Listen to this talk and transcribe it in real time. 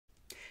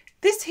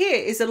This here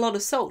is a lot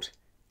of salt,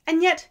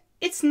 and yet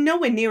it's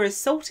nowhere near as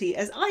salty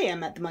as I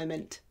am at the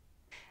moment.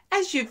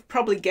 As you've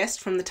probably guessed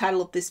from the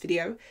title of this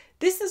video,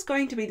 this is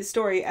going to be the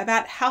story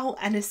about how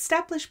an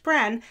established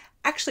brand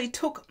actually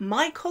took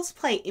my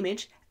cosplay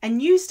image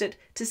and used it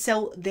to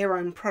sell their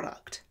own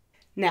product.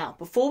 Now,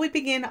 before we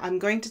begin, I'm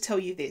going to tell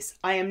you this.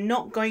 I am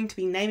not going to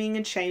be naming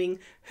and shaming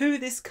who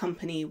this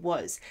company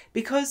was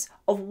because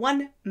of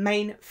one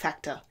main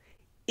factor.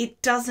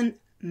 It doesn't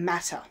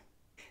matter.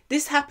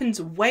 This happens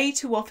way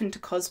too often to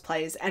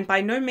cosplayers, and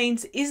by no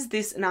means is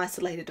this an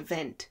isolated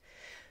event.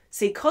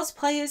 See,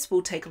 cosplayers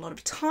will take a lot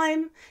of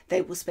time,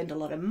 they will spend a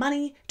lot of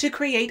money to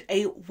create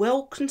a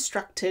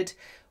well-constructed,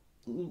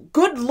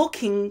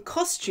 good-looking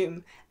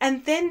costume,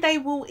 and then they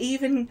will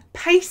even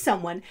pay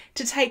someone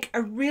to take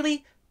a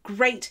really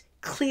great,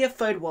 clear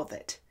photo of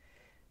it.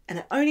 And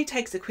it only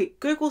takes a quick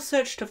Google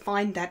search to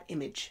find that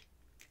image,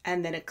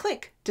 and then a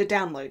click to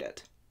download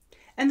it.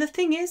 And the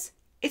thing is,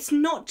 it's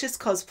not just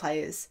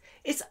cosplayers,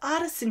 it's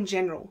artists in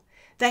general.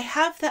 They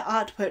have their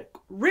artwork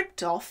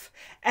ripped off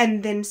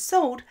and then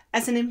sold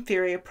as an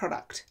inferior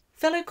product.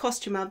 Fellow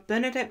costumer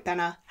Bernadette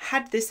Banner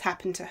had this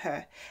happen to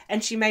her,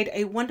 and she made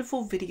a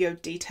wonderful video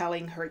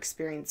detailing her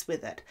experience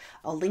with it.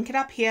 I'll link it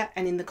up here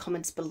and in the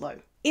comments below.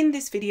 In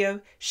this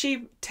video,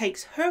 she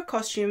takes her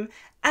costume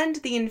and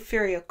the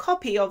inferior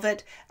copy of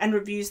it and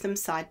reviews them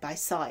side by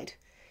side.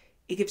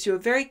 It gives you a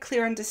very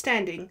clear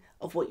understanding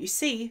of what you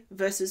see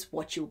versus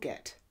what you'll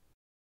get.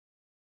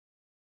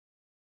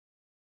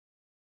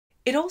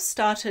 It all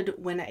started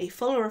when a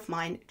follower of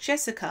mine,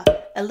 Jessica,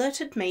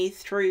 alerted me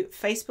through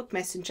Facebook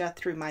Messenger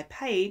through my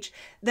page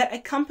that a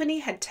company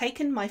had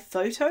taken my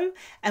photo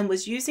and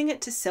was using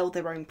it to sell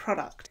their own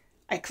product.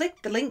 I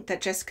clicked the link that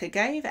Jessica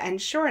gave,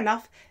 and sure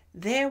enough,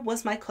 there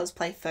was my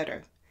cosplay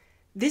photo.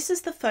 This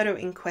is the photo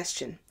in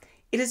question.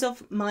 It is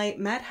of my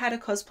Mad Hatter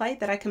cosplay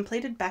that I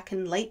completed back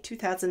in late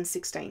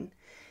 2016.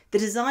 The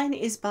design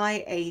is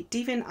by a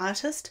deviant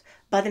artist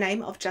by the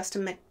name of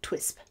Justin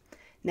McTwisp.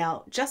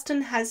 Now,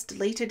 Justin has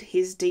deleted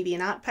his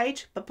DeviantArt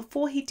page, but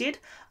before he did,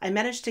 I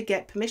managed to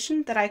get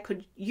permission that I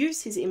could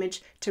use his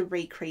image to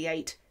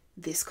recreate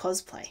this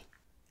cosplay.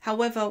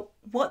 However,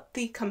 what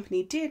the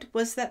company did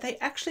was that they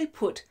actually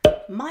put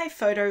my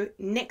photo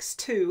next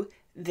to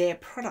their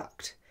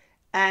product.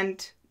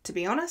 And to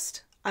be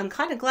honest, I'm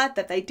kind of glad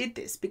that they did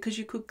this because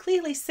you could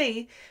clearly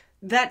see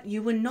that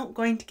you were not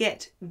going to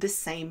get the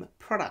same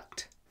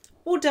product.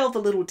 We'll delve a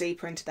little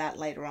deeper into that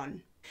later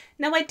on.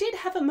 Now, I did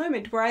have a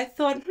moment where I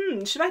thought,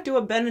 should I do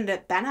a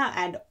Bernadette Banner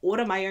and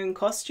order my own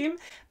costume?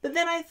 But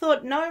then I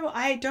thought, no,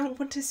 I don't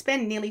want to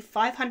spend nearly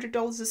 $500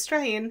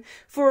 Australian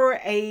for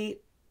a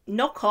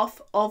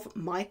knockoff of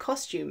my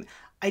costume.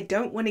 I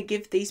don't want to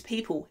give these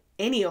people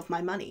any of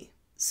my money.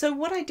 So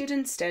what I did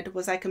instead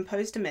was I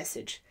composed a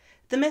message.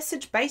 The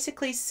message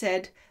basically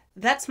said,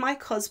 that's my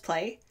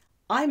cosplay,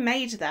 I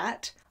made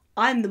that,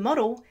 I'm the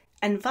model,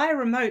 and via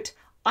remote,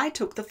 I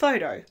took the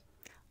photo.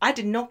 I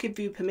did not give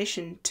you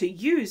permission to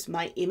use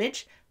my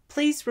image.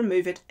 Please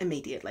remove it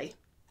immediately.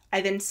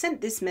 I then sent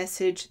this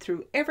message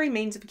through every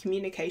means of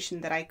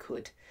communication that I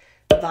could.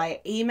 Via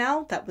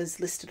email that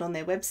was listed on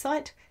their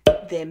website,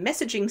 their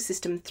messaging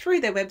system through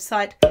their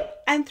website,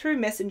 and through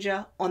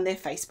Messenger on their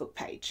Facebook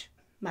page.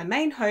 My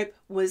main hope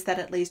was that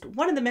at least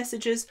one of the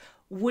messages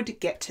would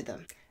get to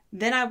them.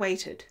 Then I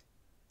waited.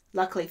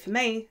 Luckily for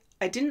me,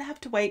 I didn't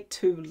have to wait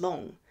too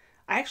long.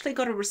 I actually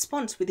got a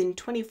response within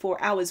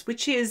 24 hours,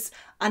 which is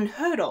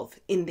unheard of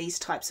in these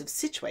types of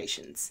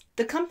situations.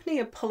 The company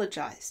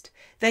apologized.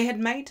 They had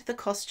made the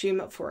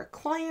costume for a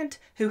client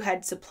who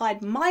had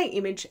supplied my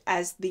image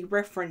as the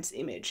reference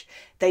image.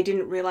 They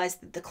didn't realize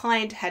that the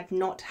client had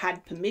not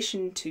had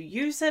permission to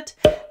use it,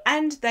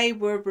 and they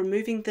were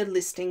removing the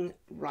listing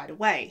right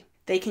away.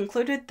 They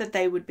concluded that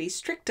they would be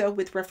stricter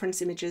with reference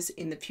images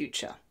in the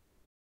future.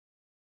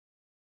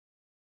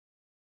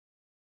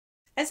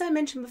 As I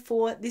mentioned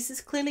before, this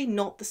is clearly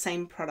not the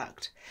same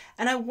product,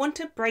 and I want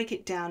to break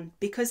it down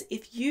because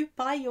if you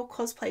buy your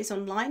cosplays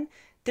online,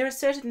 there are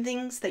certain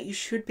things that you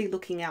should be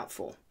looking out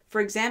for.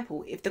 For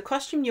example, if the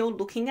costume you're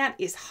looking at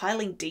is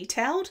highly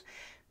detailed,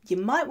 you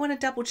might want to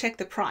double check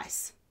the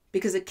price,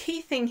 because a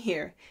key thing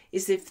here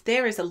is if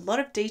there is a lot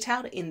of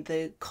detail in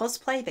the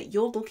cosplay that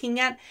you're looking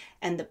at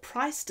and the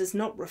price does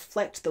not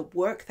reflect the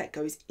work that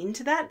goes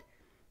into that,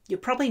 you're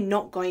probably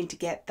not going to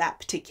get that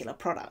particular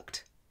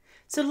product.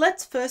 So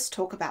let's first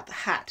talk about the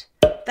hat.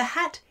 The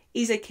hat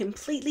is a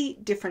completely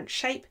different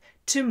shape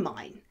to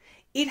mine.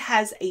 It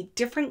has a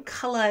different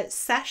color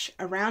sash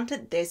around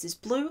it. Theirs is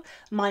blue,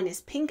 mine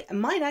is pink, and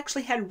mine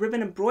actually had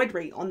ribbon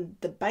embroidery on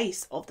the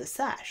base of the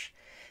sash.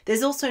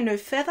 There's also no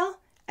feather,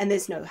 and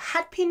there's no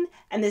hat pin,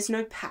 and there's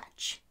no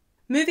patch.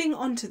 Moving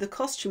on to the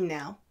costume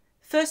now.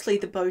 Firstly,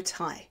 the bow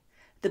tie.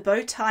 The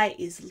bow tie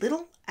is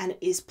little and it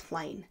is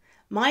plain.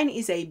 Mine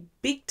is a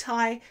big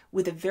tie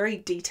with a very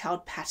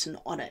detailed pattern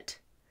on it.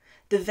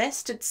 The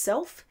vest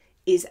itself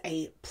is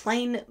a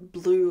plain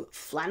blue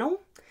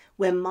flannel,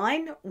 where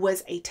mine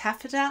was a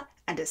taffeta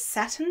and a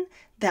satin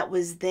that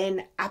was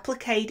then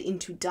appliqued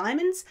into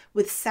diamonds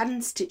with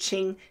satin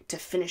stitching to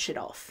finish it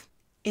off.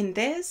 In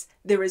theirs,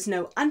 there is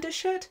no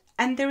undershirt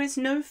and there is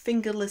no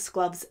fingerless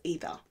gloves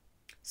either.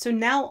 So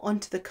now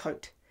onto the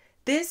coat.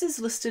 Theirs is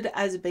listed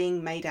as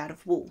being made out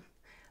of wool.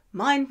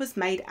 Mine was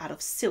made out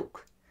of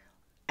silk.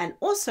 And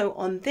also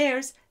on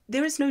theirs,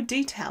 there is no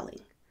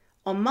detailing.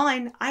 On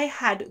mine, I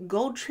had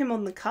gold trim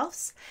on the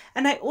cuffs,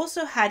 and I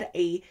also had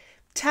a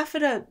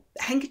taffeta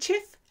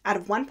handkerchief out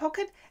of one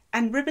pocket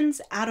and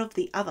ribbons out of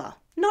the other.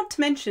 Not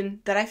to mention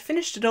that I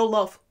finished it all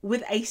off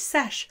with a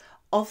sash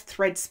of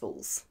thread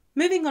spools.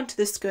 Moving on to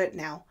the skirt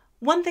now.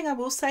 One thing I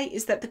will say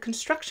is that the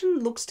construction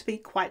looks to be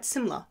quite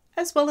similar,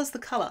 as well as the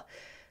colour,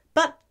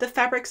 but the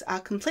fabrics are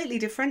completely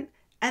different,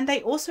 and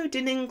they also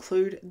didn't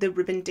include the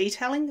ribbon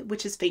detailing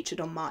which is featured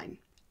on mine.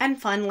 And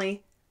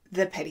finally,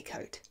 the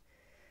petticoat.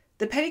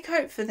 The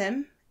petticoat for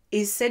them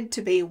is said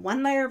to be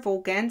 1 layer of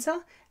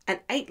organza and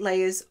 8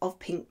 layers of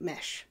pink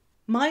mesh.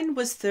 Mine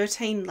was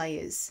 13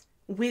 layers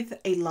with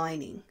a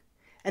lining,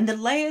 and the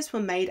layers were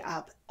made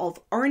up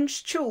of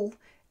orange tulle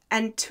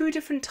and 2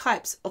 different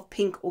types of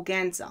pink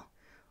organza.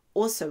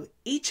 Also,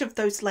 each of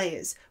those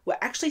layers were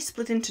actually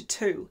split into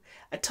 2,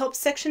 a top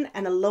section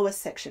and a lower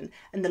section,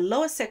 and the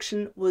lower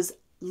section was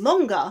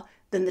longer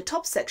than the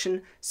top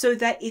section so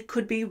that it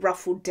could be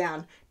ruffled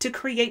down to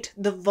create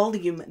the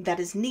volume that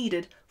is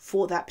needed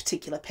for that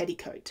particular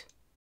petticoat.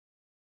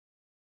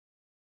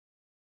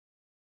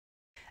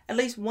 At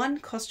least one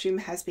costume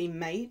has been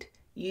made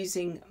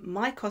using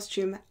my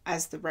costume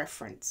as the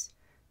reference.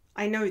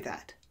 I know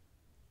that.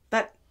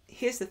 But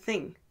here's the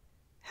thing.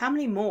 How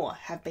many more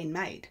have been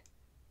made?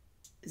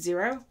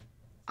 0?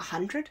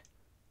 100?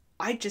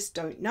 I just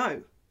don't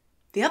know.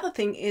 The other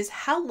thing is,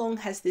 how long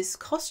has this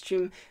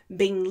costume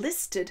been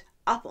listed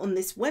up on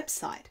this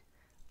website?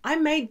 I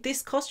made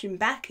this costume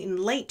back in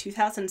late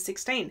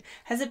 2016.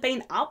 Has it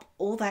been up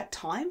all that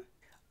time?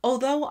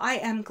 Although I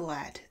am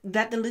glad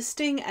that the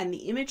listing and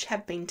the image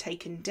have been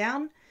taken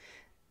down,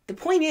 the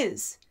point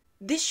is,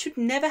 this should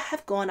never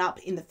have gone up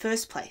in the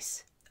first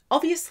place.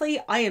 Obviously,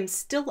 I am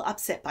still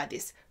upset by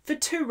this for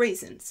 2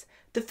 reasons.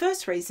 The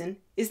first reason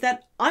is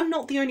that I'm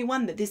not the only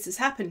one that this has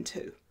happened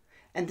to.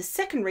 And the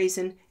second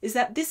reason is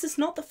that this is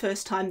not the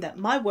first time that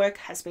my work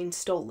has been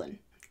stolen.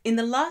 In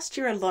the last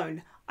year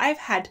alone, I've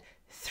had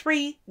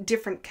 3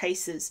 different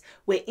cases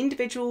where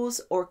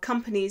individuals or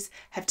companies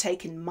have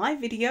taken my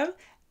video,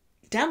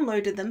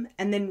 downloaded them,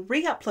 and then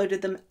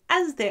re-uploaded them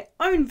as their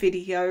own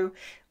video,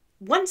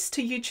 once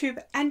to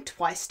YouTube and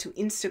twice to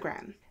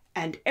Instagram.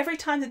 And every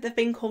time that they've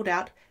been called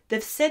out,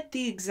 they've said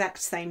the exact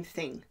same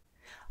thing.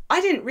 I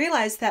didn't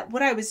realize that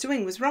what I was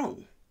doing was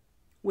wrong,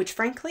 which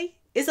frankly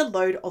is a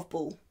load of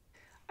bull.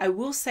 I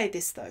will say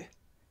this though,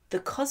 the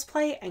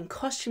cosplay and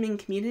costuming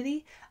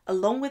community,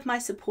 along with my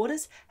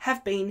supporters,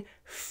 have been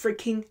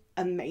freaking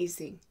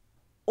amazing.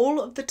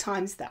 All of the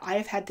times that I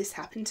have had this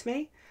happen to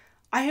me,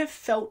 I have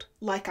felt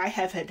like I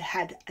have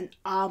had an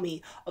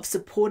army of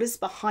supporters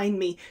behind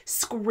me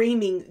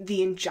screaming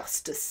the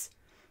injustice.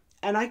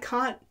 And I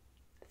can't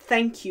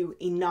thank you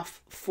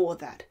enough for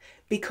that,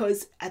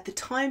 because at the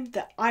time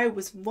that I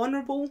was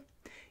vulnerable,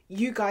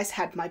 you guys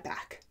had my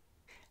back.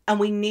 And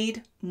we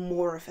need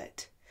more of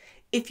it.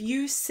 If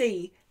you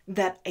see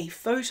that a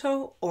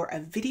photo or a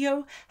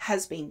video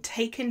has been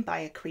taken by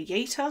a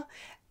creator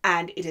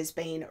and it has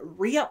been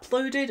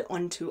re-uploaded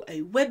onto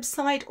a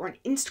website or an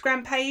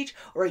Instagram page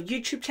or a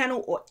YouTube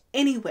channel or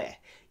anywhere,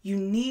 you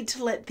need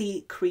to let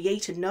the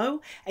creator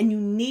know, and you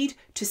need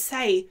to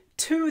say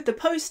to the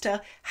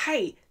poster,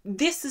 hey,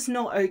 this is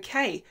not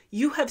okay.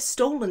 You have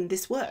stolen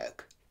this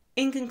work.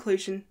 In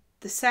conclusion,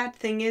 the sad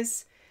thing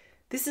is,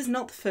 this is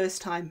not the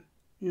first time,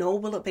 nor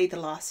will it be the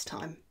last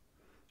time.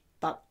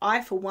 But I,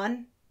 for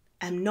one,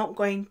 am not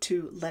going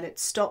to let it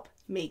stop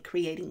me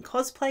creating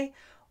cosplay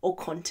or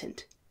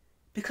content,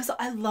 because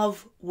I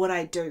love what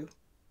I do.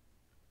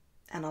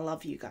 And I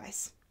love you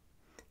guys.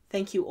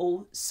 Thank you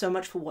all so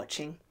much for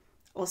watching.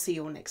 I'll see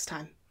you all next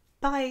time.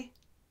 Bye.